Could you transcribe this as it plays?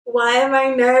Why am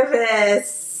I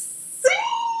nervous?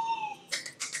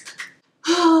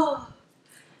 Oh,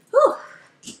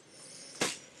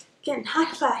 getting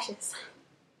hot flashes.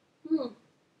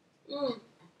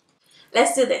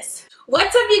 Let's do this.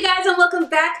 What's up, you guys, and welcome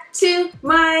back to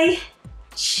my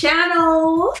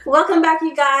channel. Welcome back,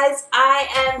 you guys.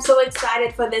 I am so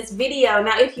excited for this video.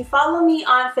 Now, if you follow me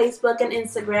on Facebook and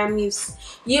Instagram,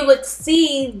 you would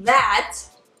see that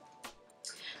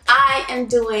I am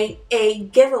doing a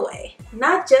giveaway.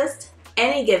 Not just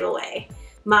any giveaway,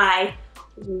 my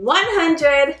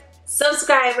 100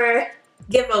 subscriber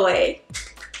giveaway.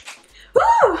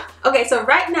 Woo! Okay, so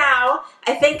right now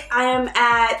I think I am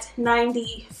at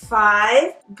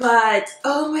 95, but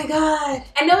oh my god,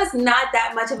 I know it's not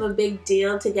that much of a big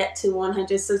deal to get to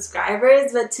 100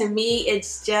 subscribers, but to me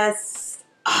it's just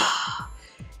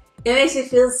it makes you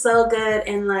feel so good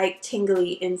and like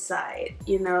tingly inside,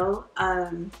 you know.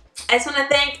 I just want to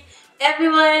thank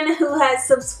everyone who has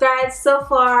subscribed so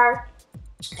far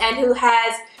and who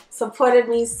has supported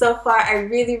me so far. I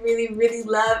really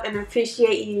love and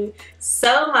appreciate you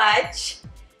so much.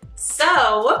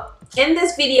 So in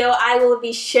this video I will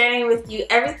be sharing with you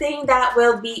everything that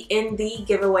will be in the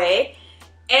giveaway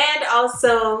and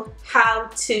also how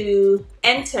to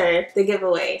enter the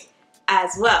giveaway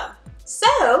as well.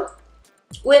 So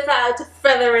without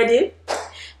further ado,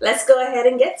 let's go ahead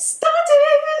and get started.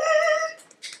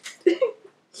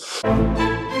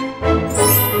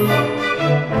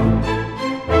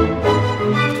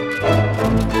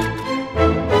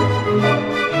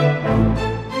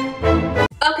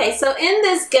 Okay, so in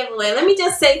this giveaway, let me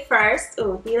just say first,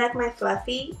 oh, you like my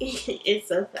fluffy? It's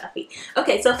so fluffy.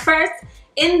 Okay, so first,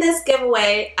 in this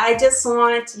giveaway, I just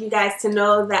want you guys to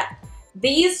know that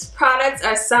these products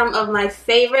are some of my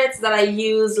favorites that I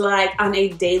use like on a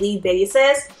daily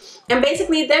basis. And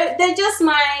basically, they're just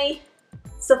my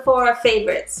Sephora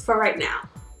favorites for right now,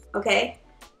 okay?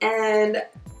 And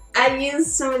I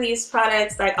use some of these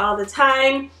products like all the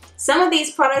time. Some of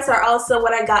these products are also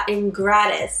what I got in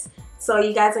gratis. So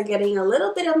you guys are getting a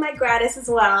little bit of my gratis as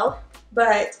well,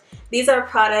 but these are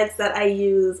products that I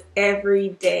use every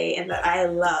day and that I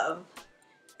love.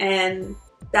 And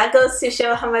that goes to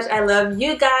show how much I love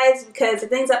you guys, because the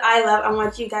things that I love, I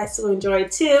want you guys to enjoy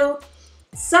too.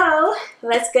 So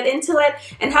let's get into it.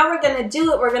 And how we're gonna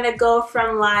do it, we're gonna go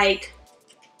from like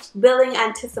building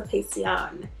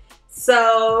anticipation.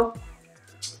 So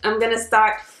I'm gonna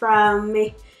start from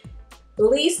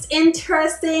least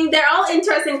interesting. They're all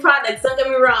interesting products, don't get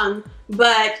me wrong,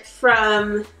 but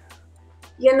from,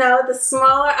 you know, the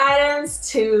smaller items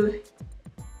to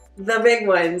the big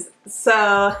ones.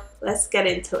 So let's get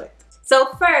into it.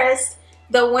 So first,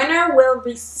 the winner will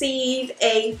receive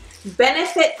a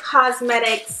Benefit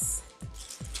Cosmetics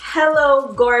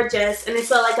Hello Gorgeous, and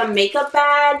it's like a makeup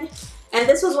bag. And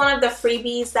this was one of the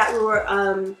freebies that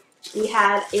we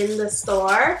had in the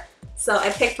store. So I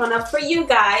picked one up for you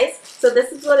guys. So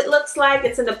this is what it looks like.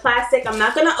 It's in the plastic. I'm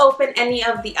not going to open any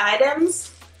of the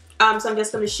items. So I'm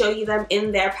just going to show you them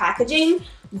in their packaging.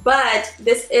 But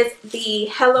this is the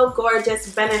Hello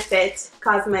Gorgeous Benefit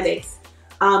Cosmetics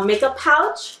makeup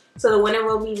pouch. So the winner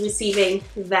will be receiving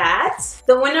that.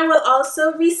 The winner will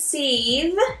also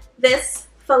receive this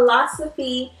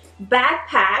Philosophy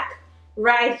backpack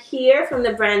right here from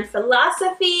the brand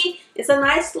Philosophy. It's a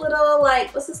nice little,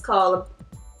 like, what's this called?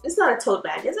 It's not a tote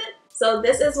bag, is it? So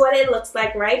this is what it looks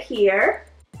like right here.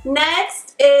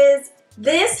 Next is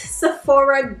this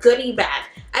Sephora goodie bag.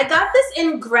 I got this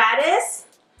in gratis,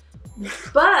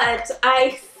 but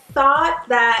I thought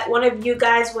that one of you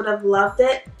guys would have loved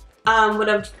it, would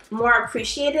have more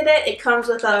appreciated it. It comes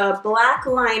with a black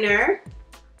liner.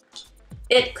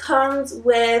 It comes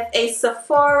with a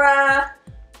Sephora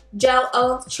Gel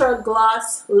Ultra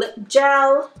Gloss Lip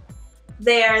Gel.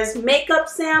 There's makeup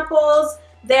samples.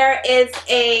 There is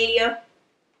a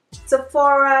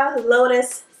Sephora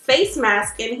Lotus face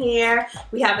mask in here.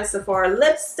 We have a Sephora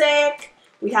lipstick.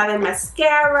 We have a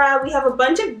mascara. We have a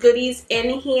bunch of goodies in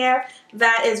here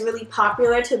that is really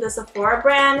popular to the Sephora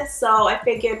brand. So I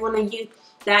figured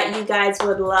that you guys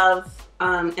would love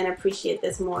and appreciate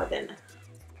this more than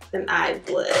I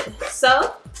would.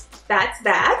 So that's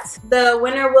that. The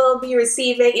winner will be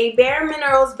receiving a Bare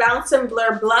Minerals Bounce and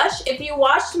Blur Blush. If you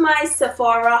watched my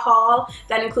Sephora haul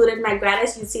that included my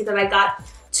gratis, you see that I got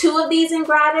 2 of these in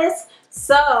gratis.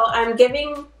 So I'm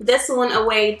giving this one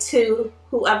away to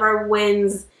whoever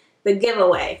wins the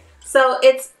giveaway. So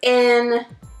it's in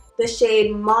the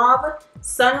shade Mauve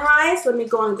Sunrise. Let me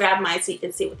go and grab mine so you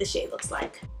can see what the shade looks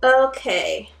like.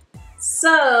 Okay,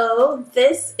 so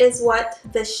this is what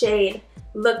the shade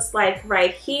looks like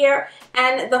right here.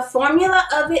 And the formula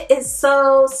of it is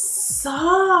so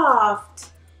soft.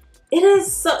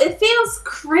 It feels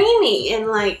creamy and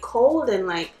like cold and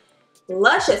like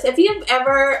luscious. If you've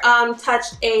ever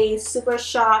touched a Super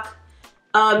Shock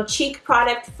cheek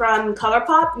product from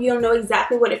ColourPop, you'll know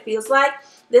exactly what it feels like.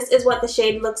 This is what the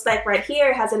shade looks like right here.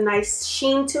 It has a nice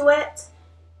sheen to it,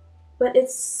 but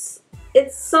it's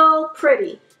so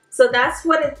pretty. So that's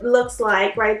what it looks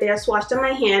like right there, swatched on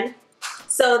my hand.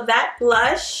 So that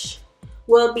blush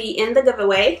will be in the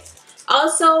giveaway.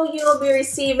 Also, you'll be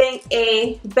receiving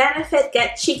a Benefit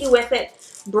Get Cheeky With It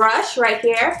brush right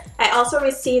here. I also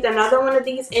received another one of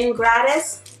these in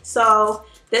gratis. So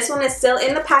this one is still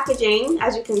in the packaging.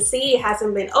 As you can see, it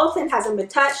hasn't been opened, hasn't been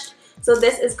touched. So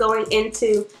this is going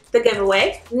into the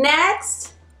giveaway.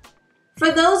 Next,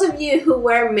 for those of you who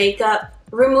wear makeup,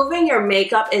 removing your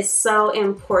makeup is so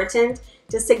important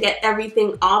just to get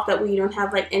everything off, that way you don't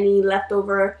have like any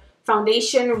leftover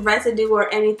foundation residue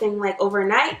or anything like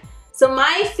overnight. So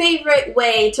my favorite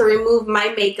way to remove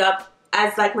my makeup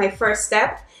as like my first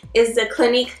step is the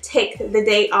Clinique Take the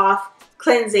Day Off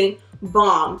Cleansing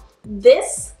Balm.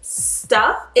 This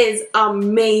stuff is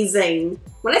amazing.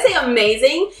 When I say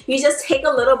amazing, you just take a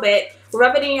little bit,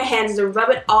 rub it in your hands, and rub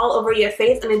it all over your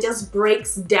face, and it just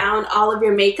breaks down all of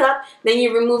your makeup. Then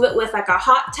you remove it with like a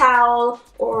hot towel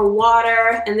or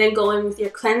water, and then go in with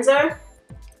your cleanser.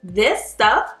 This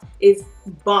stuff is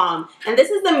bomb. And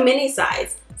this is the mini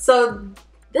size. So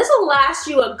this will last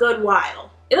you a good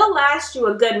while. It'll last you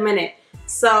a good minute.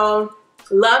 So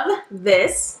love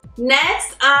this.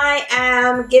 Next, I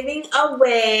am giving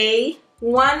away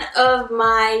one of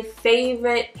my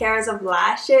favorite pairs of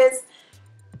lashes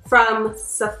from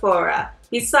Sephora.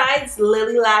 Besides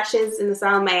Lily Lashes in the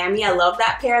style of Miami, I love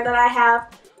that pair that I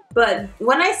have. But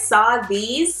when I saw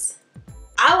these,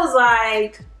 I was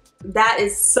like, that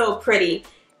is so pretty.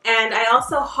 And I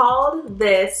also hauled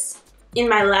this in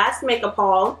my last makeup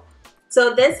haul.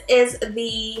 So this is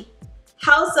the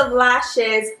House of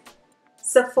Lashes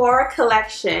Sephora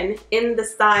collection in the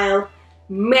style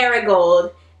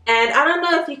Marigold. And I don't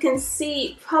know if you can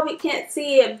see, probably can't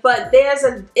see it, but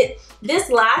this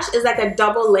lash is like a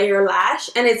double layer lash,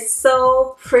 and it's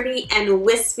so pretty and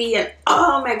wispy, and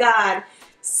oh my god.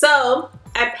 So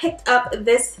I picked up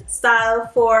this style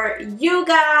for you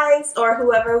guys, or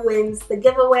whoever wins the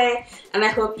giveaway, and I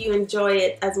hope you enjoy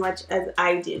it as much as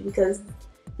I do, because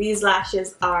these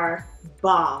lashes are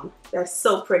bomb. They're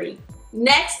so pretty.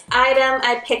 Next item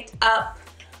I picked up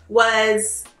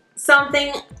was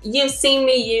something you've seen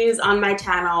me use on my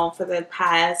channel for the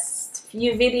past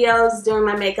few videos doing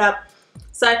my makeup.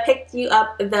 So I picked you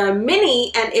up the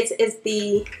mini, and it is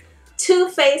the Too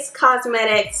Faced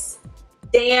Cosmetics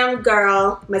Damn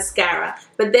Girl Mascara.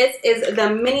 But this is the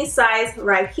mini size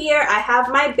right here. I have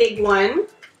my big one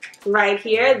right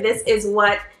here. This is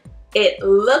what it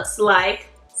looks like.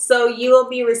 So you will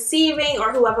be receiving,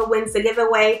 or whoever wins the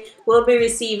giveaway will be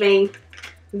receiving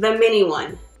the mini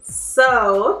one.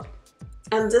 So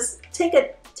just take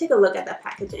a look at that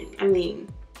packaging. I mean,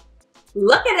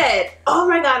 look at it. Oh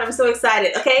my god, I'm so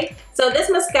excited. Okay, so this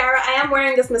mascara, I am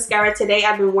wearing this mascara today.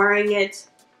 I've been wearing it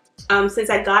since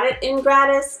I got it in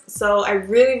gratis. So I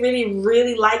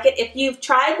really like it. If you've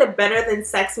tried the Better Than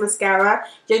Sex mascara,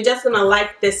 you're just gonna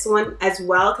like this one as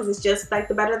well, because it's just like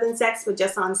the Better Than Sex but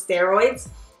just on steroids.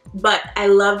 But I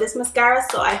love this mascara,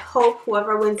 so I hope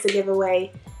whoever wins the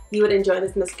giveaway, you would enjoy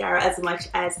this mascara as much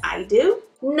as I do.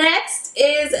 Next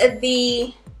is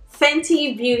the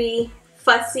Fenty Beauty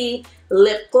Fussy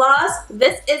Lip Gloss.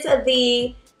 This is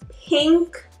the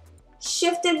pink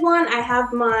shifted one. I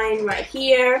have mine right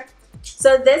here.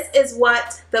 So this is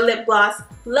what the lip gloss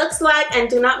looks like, and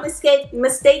do not mistake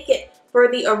it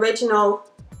for the original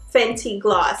Fenty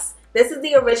gloss. This is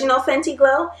the original Fenty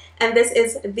Glow, and this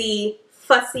is the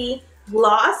Fussy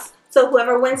Gloss. So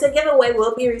whoever wins the giveaway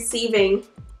will be receiving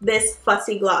this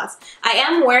Fussy Gloss. I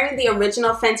am wearing the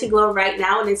original Fenty Glow right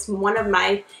now, and it's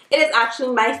it is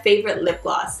actually my favorite lip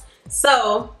gloss.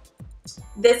 So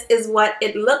this is what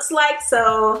it looks like.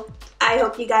 So I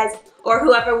hope you guys, or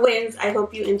whoever wins, I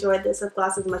hope you enjoyed this lip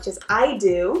gloss as much as I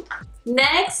do.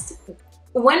 Next,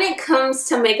 when it comes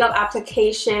to makeup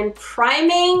application,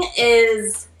 priming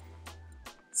is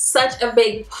such a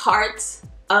big part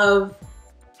of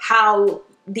how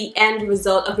the end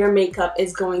result of your makeup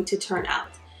is going to turn out.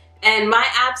 And my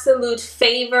absolute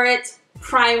favorite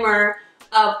primer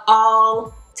of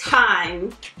all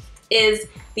time is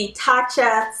the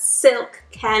Tatcha Silk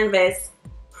Canvas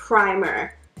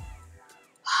Primer.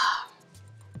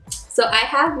 So I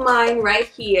have mine right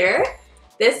here.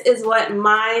 This is what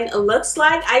mine looks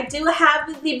like. I do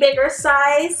have the bigger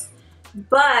size,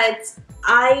 but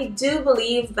I do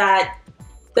believe that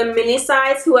the mini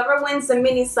size, whoever wins the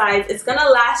mini size, is gonna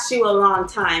last you a long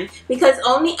time, because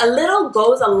only a little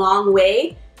goes a long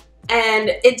way, and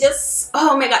it just,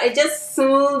 oh my god, it just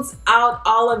smooths out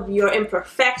all of your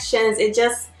imperfections. It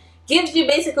just gives you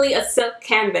basically a silk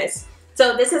canvas.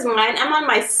 So this is mine. I'm on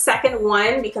my second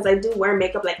one because I do wear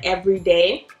makeup like every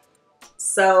day.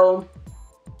 So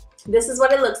this is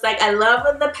what it looks like. I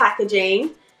love the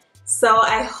packaging. So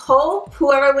I hope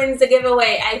whoever wins the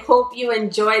giveaway, I hope you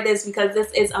enjoy this, because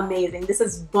this is amazing. This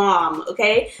is bomb,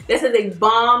 okay? This is a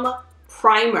bomb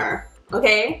primer,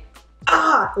 okay?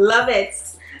 Ah, love it.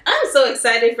 I'm so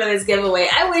excited for this giveaway.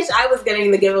 I wish I was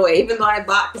getting the giveaway, even though I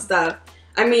bought the stuff.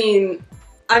 I mean,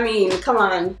 come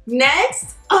on.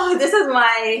 Next, oh, this is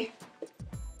my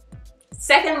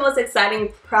second most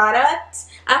exciting product.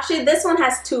 Actually, this one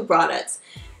has two products.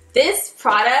 This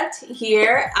product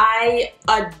here, I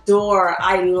adore,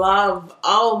 I love,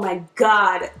 oh my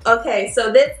god. Okay, so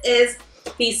this is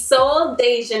the Sol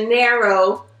de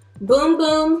Janeiro Boom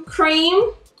Boom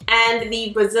Cream and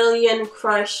the Brazilian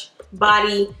Crush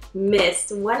Body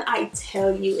Mist. When I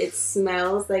tell you it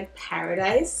smells like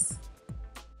paradise,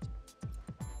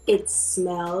 it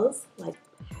smells like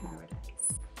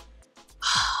paradise.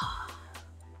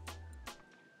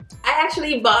 I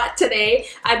actually bought today,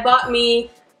 I bought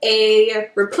me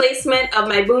a replacement of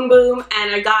my Boom Boom,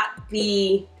 and I got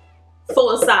the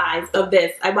full size of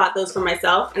this. I bought those for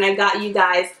myself, and I got you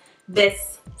guys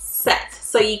this set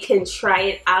so you can try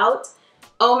it out.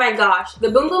 Oh my gosh,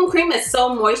 the Boom Boom cream is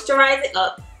so moisturizing.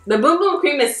 The Boom Boom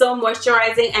cream is so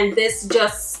moisturizing, and this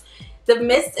just, the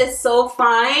mist is so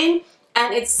fine,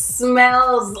 and it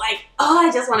smells like, oh,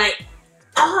 I just want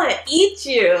to eat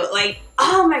you. Like,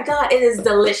 oh my god, it is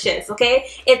delicious, okay?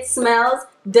 It smells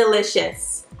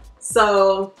delicious.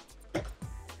 So,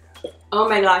 oh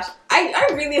my gosh, I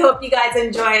really hope you guys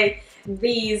enjoy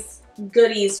these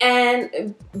goodies.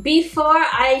 And before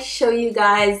I show you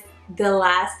guys the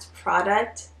last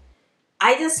product,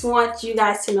 I just want you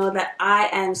guys to know that I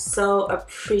am so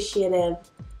appreciative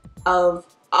of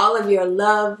all of your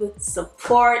love,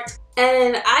 support,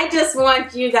 and I just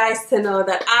want you guys to know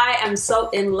that I am so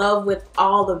in love with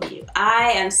all of you.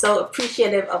 I am so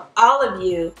appreciative of all of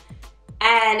you.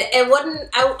 And it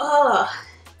wouldn't, I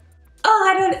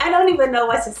don't even know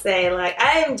what to say. Like,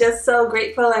 I am just so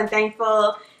grateful and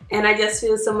thankful, and I just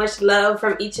feel so much love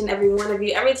from each and every one of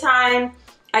you. Every time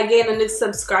I gain a new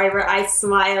subscriber, I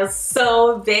smile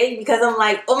so big, because I'm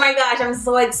like, oh my gosh, I'm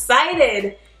so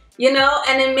excited, you know?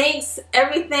 And it makes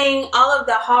everything, all of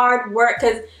the hard work,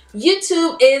 because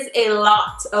YouTube is a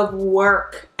lot of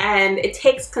work, and it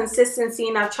takes consistency,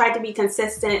 and I've tried to be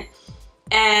consistent.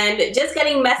 And just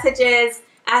getting messages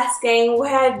asking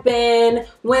where I've been,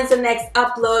 when's the next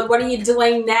upload, what are you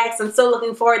doing next, I'm so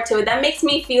looking forward to it. That makes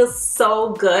me feel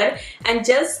so good. And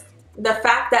just the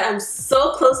fact that I'm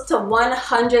so close to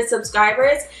 100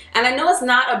 subscribers, and I know it's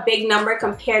not a big number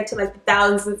compared to like the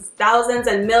thousands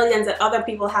and millions that other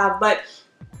people have, but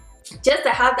just to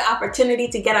have the opportunity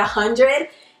to get 100,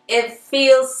 it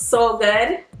feels so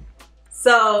good.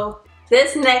 So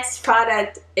this next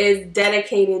product is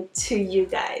dedicated to you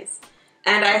guys,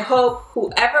 and I hope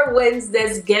whoever wins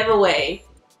this giveaway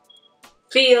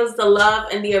feels the love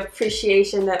and the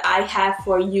appreciation that I have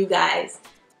for you guys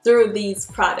through these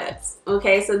products.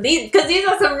 Okay, so these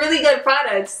are some really good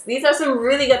products. These are some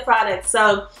really good products.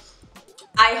 So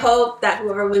I hope that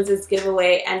whoever wins this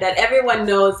giveaway, and that everyone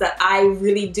knows that I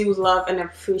really do love and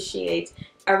appreciate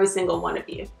every single one of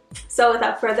you. So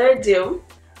without further ado,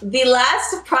 the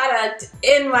last product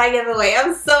in my giveaway.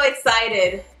 I'm so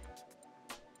excited.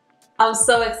 I'm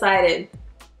so excited.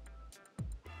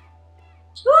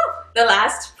 Woo! The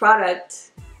last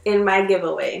product in my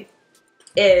giveaway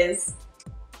is,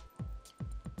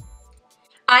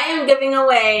 I am giving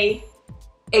away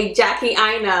a Jackie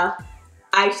Aina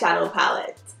eyeshadow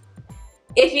palette.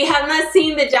 If you have not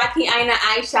seen the Jackie Aina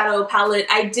eyeshadow palette,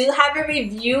 I do have a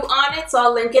review on it, so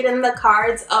I'll link it in the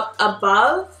cards up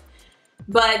above.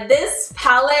 But this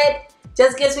palette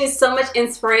just gives me so much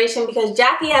inspiration, because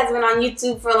Jackie has been on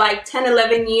YouTube for like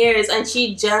 10-11 years, and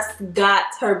she just got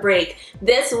her break.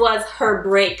 This was her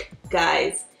break,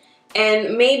 guys.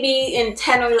 And maybe in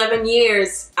 10 or 11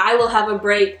 years, I will have a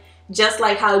break just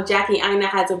like how Jackie Aina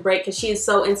has a break, because she is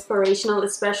so inspirational,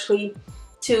 especially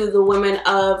to the women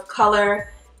of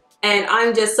color. And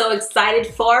I'm just so excited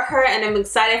for her, and I'm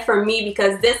excited for me,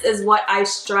 because this is what I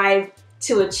strive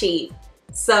to achieve.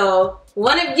 So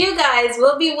one of you guys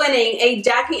will be winning a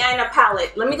Jackie Aina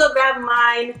palette. Let me go grab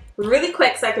mine really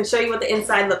quick so I can show you what the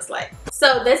inside looks like.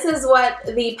 So this is what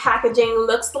the packaging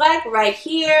looks like right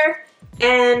here.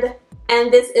 And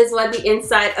and this is what the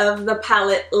inside of the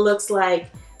palette looks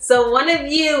like. So one of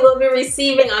you will be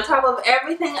receiving, on top of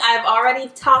everything I've already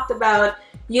talked about,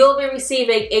 you'll be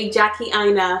receiving a Jackie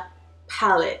Aina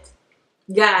palette.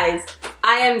 Guys,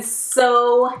 I am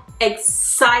so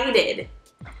excited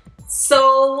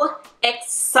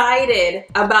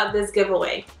about this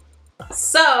giveaway.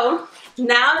 So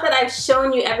now that I've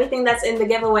shown you everything that's in the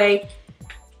giveaway,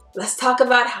 let's talk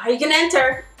about how you can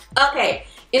enter. Okay,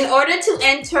 in order to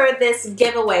enter this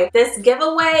giveaway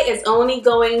is only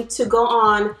going to go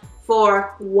on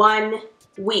for 1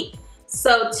 week.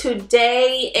 So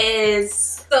today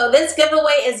is, so this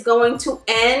giveaway is going to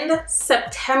end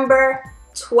September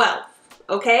 12th,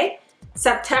 okay?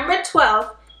 September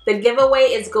 12th, the giveaway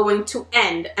is going to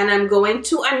end, and I'm going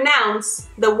to announce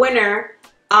the winner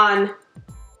on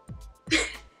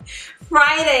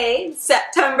Friday,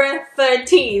 September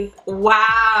 13th.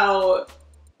 Wow.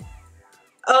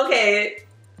 Okay,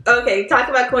 talk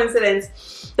about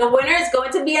coincidence. The winner is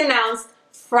going to be announced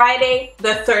Friday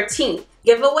the 13th.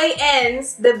 Giveaway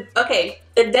ends, the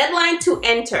deadline to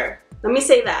enter, let me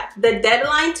say that. The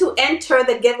deadline to enter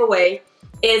the giveaway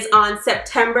is on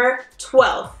September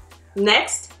 12th,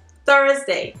 next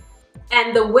Thursday.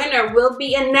 And the winner will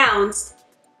be announced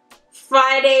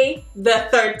Friday the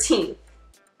 13th.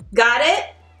 Got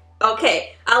it?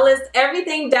 Okay, I'll list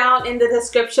everything down in the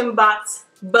description box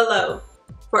below.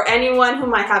 For anyone who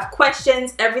might have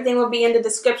questions, everything will be in the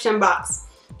description box.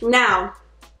 Now,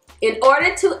 in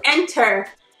order to enter,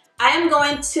 I am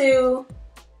going to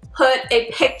put a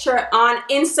picture on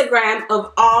Instagram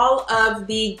of all of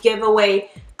the giveaway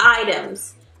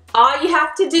items. All you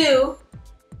have to do,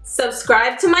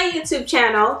 subscribe to my YouTube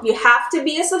channel. You have to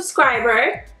be a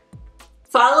subscriber.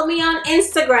 Follow me on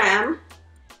Instagram.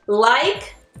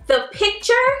 Like the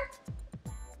picture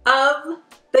of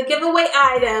the giveaway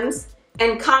items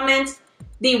and comment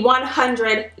the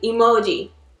 100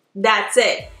 emoji. That's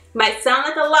it. Might sound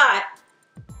like a lot.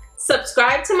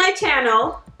 Subscribe to my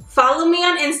channel, follow me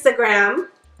on Instagram,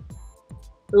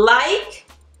 like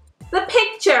the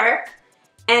picture,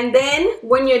 and then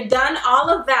when you're done all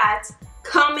of that,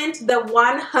 comment the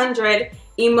 100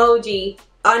 emoji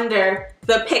under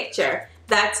the picture.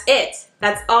 That's it.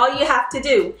 That's all you have to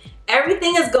do.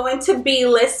 Everything is going to be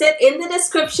listed in the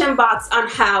description box on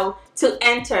how to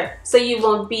enter, so you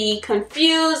won't be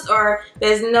confused or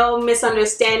there's no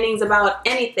misunderstandings about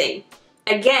anything.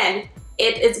 Again,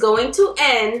 it is going to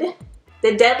end,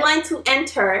 the deadline to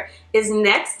enter is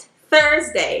next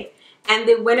Thursday, and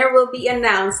the winner will be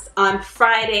announced on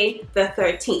Friday the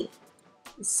 13th.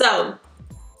 So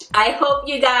I hope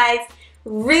you guys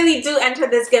really do enter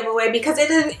this giveaway, because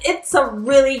it's a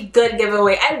really good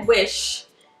giveaway. I wish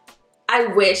I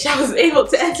was able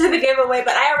to enter the giveaway,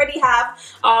 but I already have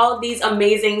all these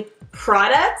amazing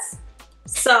products.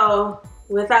 So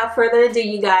without further ado,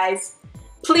 you guys,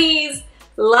 please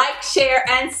like, share,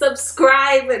 and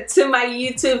subscribe to my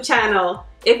YouTube channel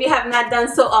if you have not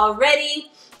done so already.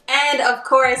 And of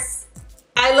course,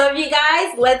 I love you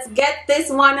guys. Let's get this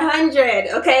 100,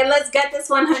 okay? Let's get this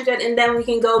 100, and then we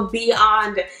can go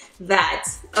beyond that.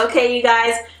 Okay, you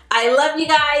guys? I love you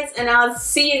guys, and I'll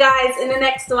see you guys in the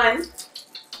next one.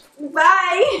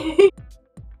 Bye!